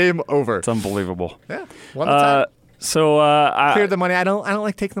purpose. Game over. It's unbelievable. Yeah, won the time. I Cleared the money. I don't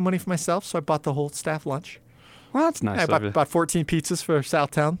like taking the money for myself, so I bought the whole staff lunch. well, that's nice I of you. bought 14 pizzas for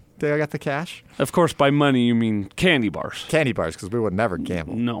Southtown. There I got the cash. Of course, by money you mean candy bars. Candy bars, because we would never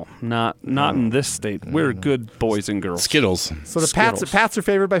gamble. No, not in this state. We're good boys and girls. Skittles. So the Skittles. Pats are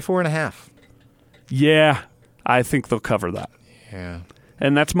favored by 4.5. Yeah, I think they'll cover that. Yeah.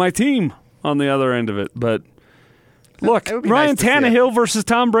 And that's my team on the other end of it. But look, It would be Ryan nice to see it. Tannehill versus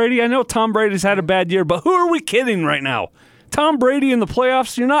Tom Brady. I know Tom Brady's had a bad year, but who are we kidding right now? Tom Brady in the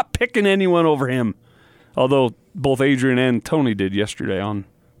playoffs, you're not picking anyone over him. Although both Adrian and Tony did yesterday on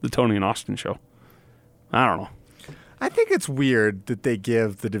the Tony and Austin show. I don't know. I think it's weird that they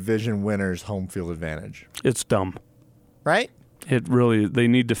give the division winners home field advantage, It's dumb. right? They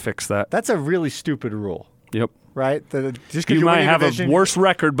need to fix that. That's a really stupid rule, Yep. right? Just 'cause You might win have division, a worse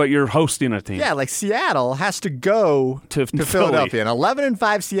record, but you're hosting a team. Yeah, like Seattle has to go To Philly. Philadelphia. An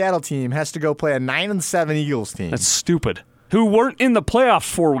 11-5 Seattle team has to go play a 9-7 Eagles team, That's stupid. Who weren't in the playoffs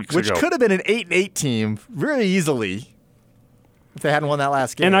 4 weeks which ago. could have been an 8-8 team very easily if they hadn't won that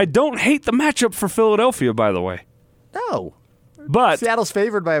last game. And I don't hate the matchup for Philadelphia, by the way. No. But Seattle's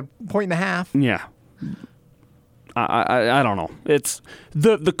favored by 1.5. yeah, I don't know. It's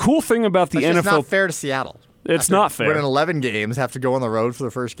the cool thing about the That's just NFL. not fair to Seattle. It's After not fair. Winning 11 games, have to go on the road for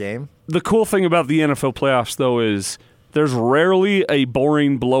the first game. The cool thing about the NFL playoffs, though, is there's rarely a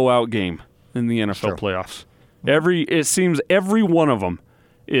boring blowout game in the NFL playoffs. It seems every one of them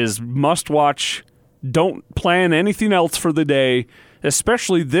is must watch. Don't plan anything else for the day,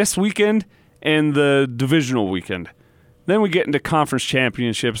 especially this weekend and the divisional weekend. Then we get into conference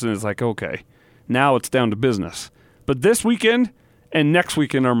championships, and it's like, okay, now it's down to business. But this weekend and next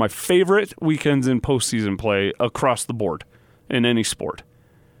weekend are my favorite weekends in postseason play across the board in any sport.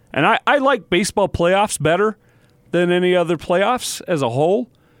 And I like baseball playoffs better than any other playoffs as a whole,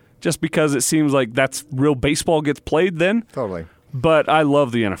 just because it seems like that's real baseball gets played then. Totally. But I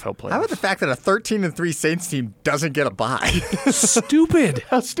love the NFL playoffs. How about the fact that a 13-3 Saints team doesn't get a bye? Stupid.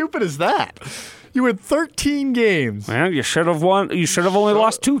 How stupid is that? You win 13 games. Man, you should have won. You should have only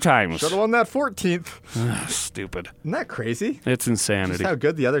lost 2 times. Should have won that 14th. Stupid. Isn't that crazy? It's insanity. Just how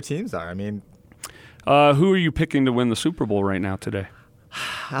good the other teams are. I mean, Who are you picking to win the Super Bowl right now today?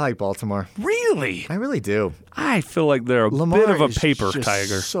 I like Baltimore. Really? I really do. I feel like they're a Lamar bit of a is paper just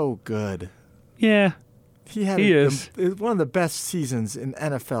tiger. so good. Yeah, He had He is. one of the best seasons in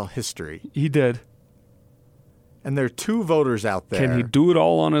NFL history. he did. And there are 2 voters out there. Can he do it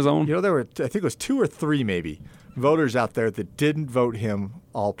all on his own? You know, there were, I think it was 2 or 3 maybe, voters out there that didn't vote him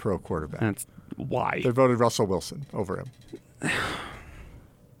all-pro quarterback. That's why. They voted Russell Wilson over him.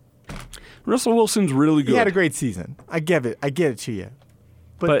 Russell Wilson's really good. He had a great season. I get it to you.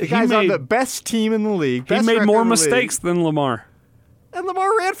 But the he guy's on made- the best team in the league. He best made record more in the mistakes league, than Lamar. and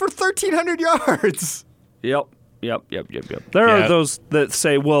Lamar ran for 1,300 yards. Yep. There Yeah. are those that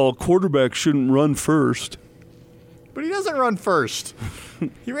say, well, quarterbacks shouldn't run first. But he doesn't run first.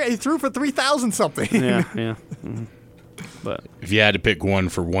 He threw for 3,000 something. Yeah. Mhm. But If you had to pick one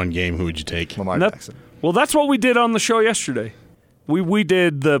for one game, who would you take? Lamar that- Jackson. well, that's what we did on the show yesterday. We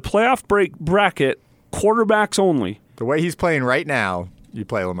did the playoff bracket, quarterbacks only, The way he's playing right now, you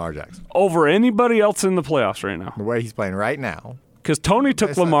play Lamar Jackson. over anybody else in the playoffs right now. The way he's playing right now. Because Tony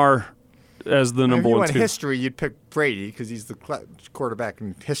took It's not- Lamar as the If number you one went two. history, you'd pick Brady because he's the quarterback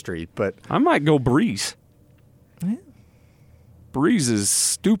in history. But I might go Breeze. Breeze is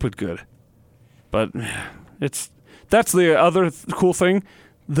stupid good, but that's the other cool thing.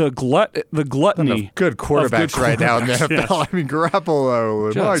 The gluttony of good quarterbacks right now in the quarterbacks, NFL. yes. I mean,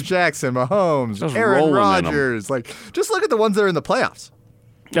 Garoppolo, Lamar Just- Jackson, Mahomes, just Aaron rolling in 'em. Rodgers. Like, just look at the ones that are in the playoffs.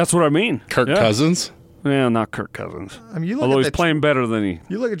 That's what I mean. Kirk Yeah. Cousins? Yeah, not Kirk Cousins. I mean, you look Although at he's the playing better than he.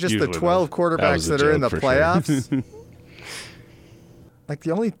 You look at just the usually 12 That quarterbacks was a that are in the joke for sure. playoffs. Like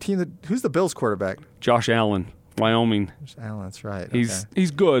the only team that who's the Bills quarterback? Josh Allen, Wyoming. Allen, that's right. He's okay.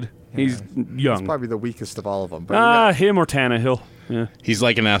 good. He's young. He's probably the weakest of all of them. But we got- Him or Tannehill. Yeah. He's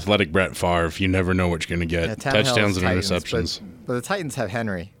like an athletic Brett Favre. You never know what you're going to get. yeah, Tannehill Touchdowns is and Titans, interceptions. But the Titans have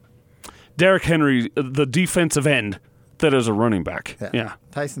Henry. Derrick Henry, the defensive end that is a running back. Yeah.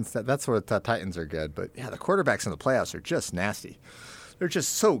 Titans. That's where the Titans are good. But yeah, the quarterbacks in the playoffs are just nasty. They're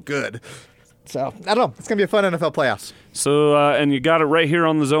just so good. So I don't know. It's gonna be a fun NFL playoffs. So, and you got it right here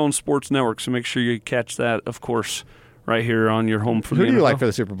on the Zone Sports Network. So make sure you catch that, of course, right here on your home for Who the do you NFL. like for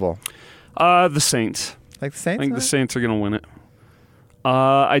the Super Bowl? The Saints. Like the Saints? I think the Saints are going to win it.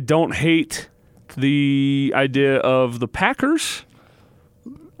 I don't hate the idea of the Packers.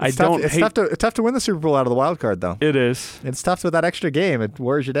 It's tough to win the Super Bowl out of the wild card, though. It is. It's tough with that extra game. It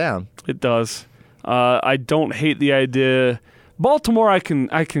wears you down. It does. I don't hate the idea. Baltimore, I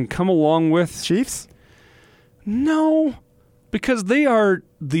can come along with. Chiefs? No, because they are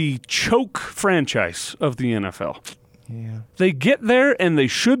the choke franchise of the NFL. Yeah. They get there and they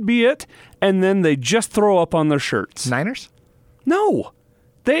should be it, and then they just throw up on their shirts. Niners? No,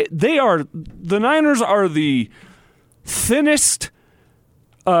 they are the Niners are the thinnest,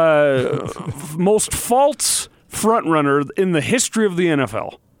 most false front runner in the history of the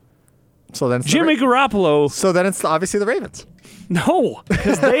NFL. So then it's Jimmy Garoppolo. So then it's obviously the Ravens. No,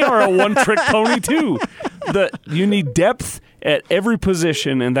 because they are a one-trick pony too. You need depth at every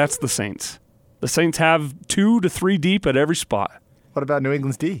position, and that's the Saints. The Saints have 2 to 3 deep at every spot. What about New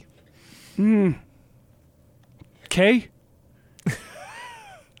England's D? Okay.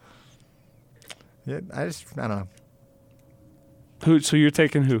 Yeah, I don't know. Who? So you're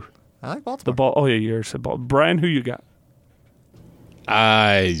taking who? I like The Baltimore. ball. Oh yeah, you already said ball. Brian, who you got?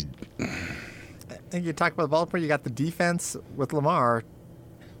 I think you talk about Baltimore. You got the defense with Lamar.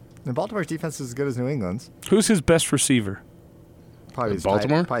 And Baltimore's defense is as good as New England's. Who's his best receiver? Probably his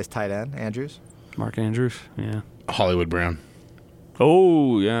Baltimore? Probably his tight end, Andrews. Mark Andrews. Yeah. Hollywood Brown.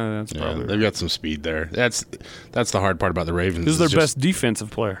 Oh yeah, that's Yeah, probably. they've got some speed there. That's the hard part about the Ravens. Who's their is just- best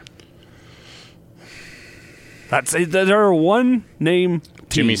defensive player? They're a one-name team.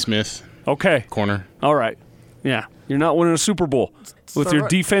 Jimmy Smith, Okay. corner. All right. Yeah. You're not winning a Super Bowl with So your right.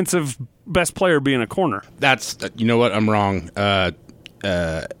 defensive best player being a corner. That's you know what? I'm wrong.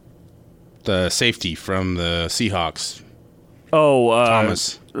 The safety from the Seahawks, Oh,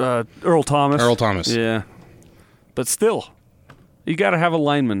 Thomas. Earl Thomas. Earl Thomas. Yeah. But still, you got to have a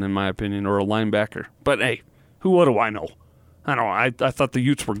lineman, in my opinion, or a linebacker. But hey, who do I know? I don't know. I thought the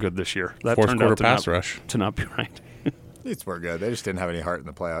Utes were good this year. That Fourth turned quarter out pass rush. to not be right. These were good. They just didn't have any heart in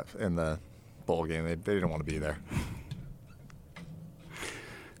the playoff in the bowl game. They didn't want to be there.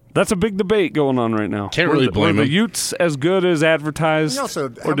 That's a big debate going on right now. Can't really blame Were the them. Utes as good as advertised, And also,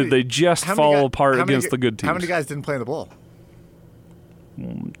 or did they just fall apart against the good teams? How many guys didn't play in the bowl?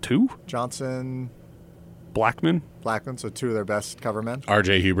 2? Johnson, Blackman? Blackman, so 2 of their best cover men.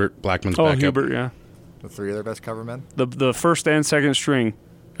 R.J. Hubert, Blackman's Oh, backup. Hubert, yeah. The 3 of their best cover men. The first and second string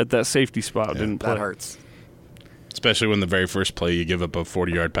at that safety spot didn't play. That hurts. Especially when the very first play you give up a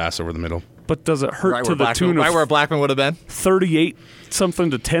 40-yard pass over the middle. But does it hurt Right to where the Blackman, tune of right where Blackman would have been. 38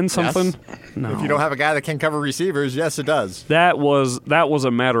 something to 10 something? Yes. No. If you don't have a guy that can cover receivers, yes, it does. That was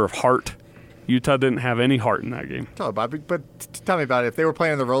a matter of heart. Utah didn't have any heart in that game. Tell me, but tell me about it. If they were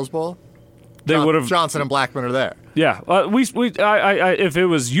playing in the Rose Bowl, They would have. Johnson and Blackman are there. Yeah, if it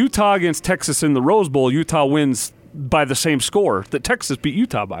was Utah against Texas in the Rose Bowl, Utah wins by the same score that Texas beat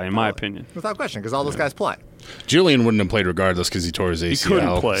Utah by, in my opinion. Without question, because all those guys play. Julian wouldn't have played regardless because he tore his ACL.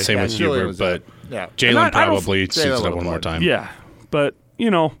 couldn't play. Same Yeah, with Julian Hubert, was but yeah. Jalen I don't- probably suits it up would've one more played. time. Yeah, but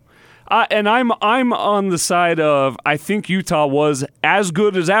I'm on the side of I think Utah was as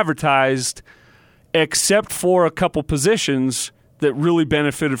good as advertised, except for a couple positions that really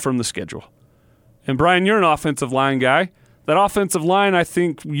benefited from the schedule. And Brian, you're an offensive line guy. That offensive line, I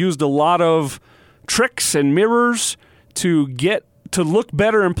think, used a lot of tricks and mirrors to get to look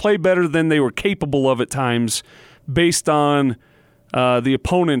better and play better than they were capable of at times, based on the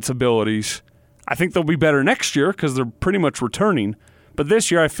opponent's abilities. I think they'll be better next year because they're pretty much returning. But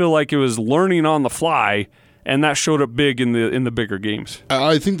this year, I feel like it was learning on the fly, and that showed up big in the bigger games.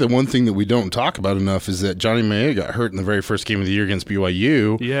 I think the one thing that we don't talk about enough is that Johnny Maea got hurt in the very first game of the year against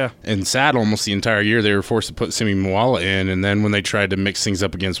BYU. Yeah. And sat almost the entire year. They were forced to put Simi Moala in, and then when they tried to mix things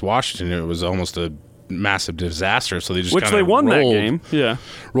up against Washington, it was almost a massive disaster. So they just Which kinda they won that rolled. game. Yeah.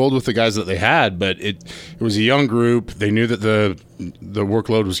 Rolled with the guys that they had, but it was a young group. They knew that the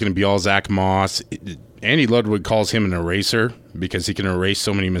workload was going to be all Zach Moss. Andy Ludwig calls him an eraser because he can erase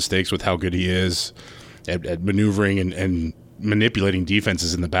so many mistakes with how good he is at maneuvering and manipulating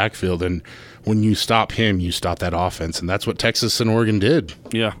defenses in the backfield. And when you stop him, you stop that offense, and that's what Texas and Oregon did.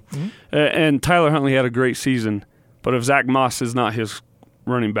 Yeah. And Tyler Huntley had a great season, but if Zach Moss is not his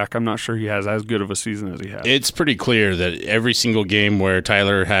running back, I'm not sure he has as good of a season as he had. It's pretty clear that every single game where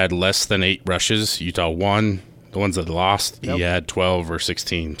Tyler had less than 8 rushes, Utah won. The ones that lost, he had 12 or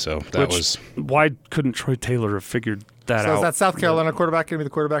 16. So that was. Why couldn't Troy Taylor have figured that So out? is that South Carolina quarterback going to be the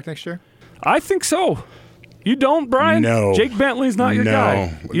quarterback next year? I think so. You don't, Brian? No. Jake Bentley's not your No.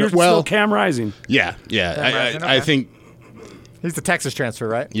 guy. You're Well- still Cam Rising. Yeah. Rising, I okay. think, He's the Texas transfer,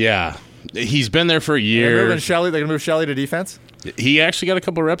 right? yeah. He's been there for a They're year. moving Shelley. They're going to move Shelley to defense. He actually got a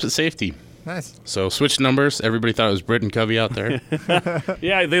couple reps at safety. Nice. So switched numbers. Everybody thought it was Britt and Covey out there.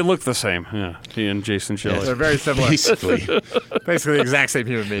 Yeah, they look the same. Yeah, he and Jason Shelley. They're very similar. Basically. Basically the exact same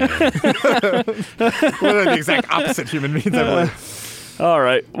human being. Literally the exact opposite human beings, I believe. All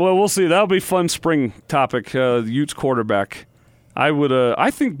right. Well, we'll see. That'll be a fun spring topic. Utes quarterback.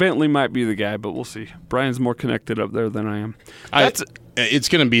 I think Bentley might be the guy, but we'll see. Brian's more connected up there than I am. It's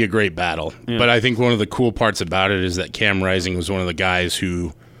going to be a great battle. Yeah. But I think one of the cool parts about it is that Cam Rising was one of the guys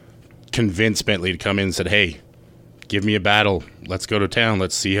who convinced Bentley to come in and said, hey, give me a battle. Let's go to town.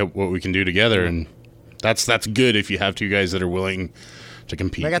 Let's see what we can do together. And that's good if you have two guys that are willing to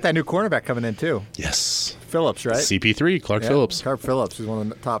compete. They got that new cornerback coming in, too. Yes. Phillips, right? CP3, Clark Yeah, Phillips. Clark Phillips, who's one of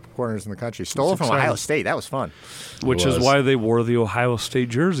the top corners in the country. Stole it from exciting. Ohio State. That was fun. Which is was. why they wore the Ohio State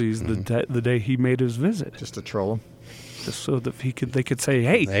jerseys the day he made his visit, Just to troll him. just so that they could say,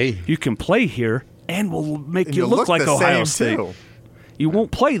 "Hey, Hey. you can play here, and we'll make And you look like the Ohio same, State. too. You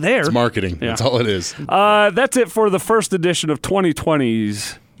won't play there." It's marketing. Yeah. That's all it is. That's it for the first edition of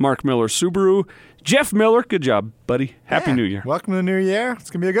 2020's Mark Miller Subaru. Jeff Miller, good job, buddy. Happy Yeah. New Year. Welcome to the new year. It's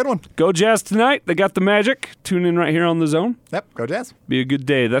going to be a good one. Go Jazz tonight. They got the magic. Tune in right here on The Zone. Yep, go Jazz. Be a good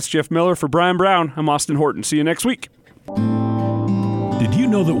day. That's Jeff Miller. For Brian Brown, I'm Austin Horton. See you next week. Did you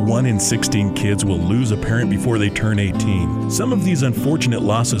know that 1 in 16 kids will lose a parent before they turn 18? Some of these unfortunate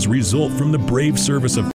losses result from the brave service of